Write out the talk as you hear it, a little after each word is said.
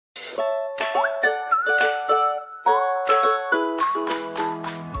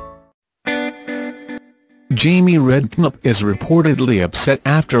Johnny Redknapp is reportedly upset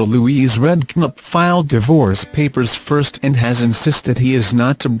after Louise Redknapp filed divorce papers first and has insisted he is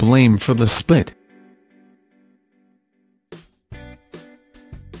not to blame for the split.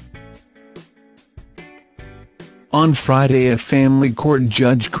 On Friday, a family court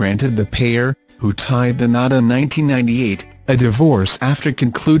judge granted the pair, who tied the knot in 1998, a divorce after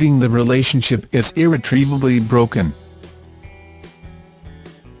concluding the relationship is irretrievably broken.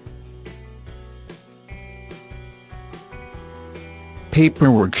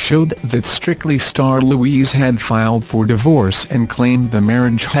 Paperwork showed that Strictly star Louise had filed for divorce and claimed the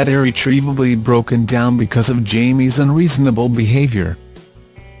marriage had irretrievably broken down because of Johnny's unreasonable behavior.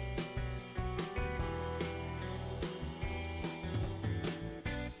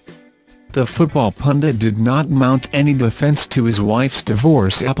 The football pundit did not mount any defense to his wife's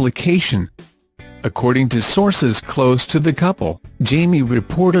divorce application. According to sources close to the couple, Johnny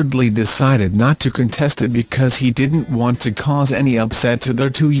reportedly decided not to contest it because he didn't want to cause any upset to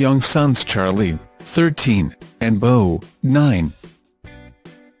their two young sons, Charley, 13, and Beau, 9.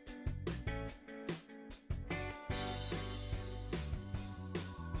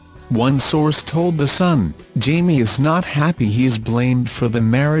 One source told The Sun, "Johnny is not happy he is blamed for the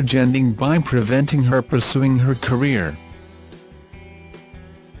marriage ending by preventing her pursuing her career.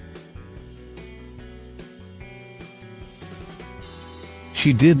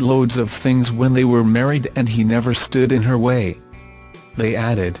 She did loads of things when they were married and he never stood in her way." They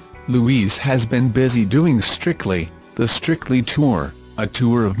added, "Louise has been busy doing Strictly, the Strictly Tour, a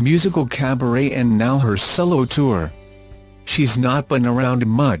tour of musical cabaret, and now her solo tour. She's not been around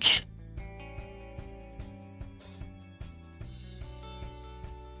much."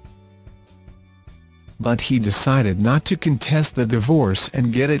 But he decided not to contest the divorce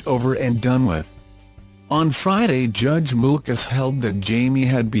and get it over and done with. On Friday, Judge Meghans held that Johnny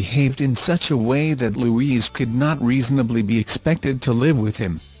had behaved in such a way that Louise could not reasonably be expected to live with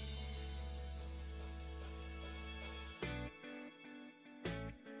him.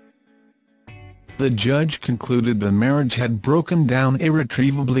 The judge concluded the marriage had broken down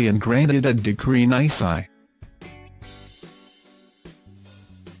irretrievably and granted a decree nisi.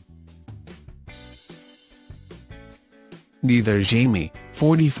 Neither Johnny,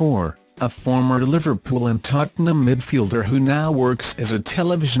 44, a former Liverpool and Tottenham midfielder who now works as a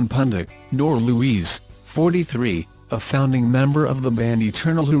television pundit, nor Louise, 43, a founding member of the band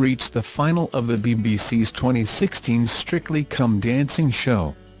Eternal who reached the final of the BBC's 2016 Strictly Come Dancing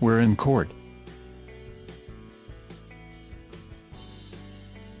show, were in court.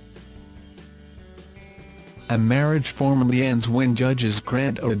 A marriage formally ends when judges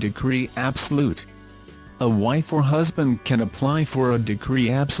grant a decree absolute. A wife or husband can apply for a decree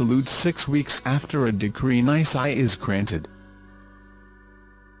absolute 6 weeks after a decree nisi is granted.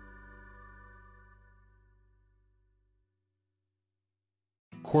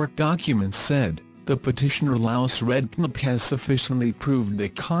 Court documents said, the petitioner Louise Redknapp has sufficiently proved the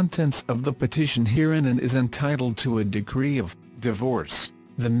contents of the petition herein and is entitled to a decree of divorce,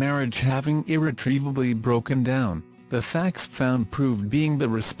 the marriage having irretrievably broken down, the facts found proved being the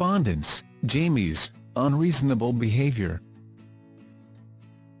respondent's, Johnny's, unreasonable behavior.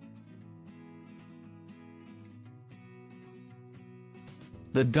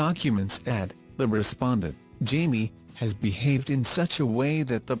 The documents add, the respondent, Johnny, has behaved in such a way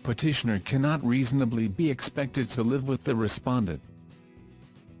that the petitioner cannot reasonably be expected to live with the respondent.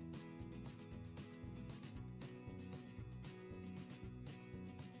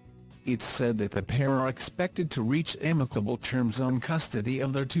 It's said that the pair are expected to reach amicable terms on custody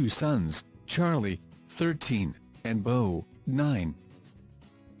of their two sons, Charley, 13, and Beau, 9.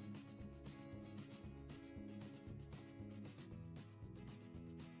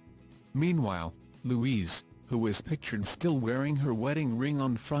 Meanwhile, Louise, who was pictured still wearing her wedding ring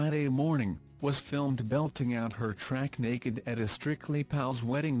on Friday morning, was filmed belting out her track naked at a Strictly Pals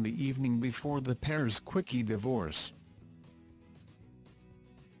wedding the evening before the pair's quickie divorce.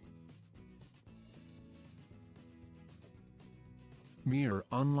 Mirror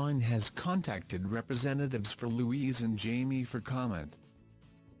Online has contacted representatives for Louise and Johnny for comment.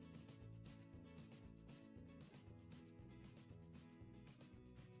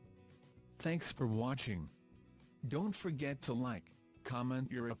 Thanks for watching. Don't forget to like,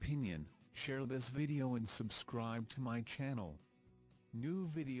 comment your opinion, share this video and subscribe to my channel. New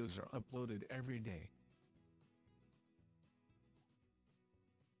videos are uploaded every day.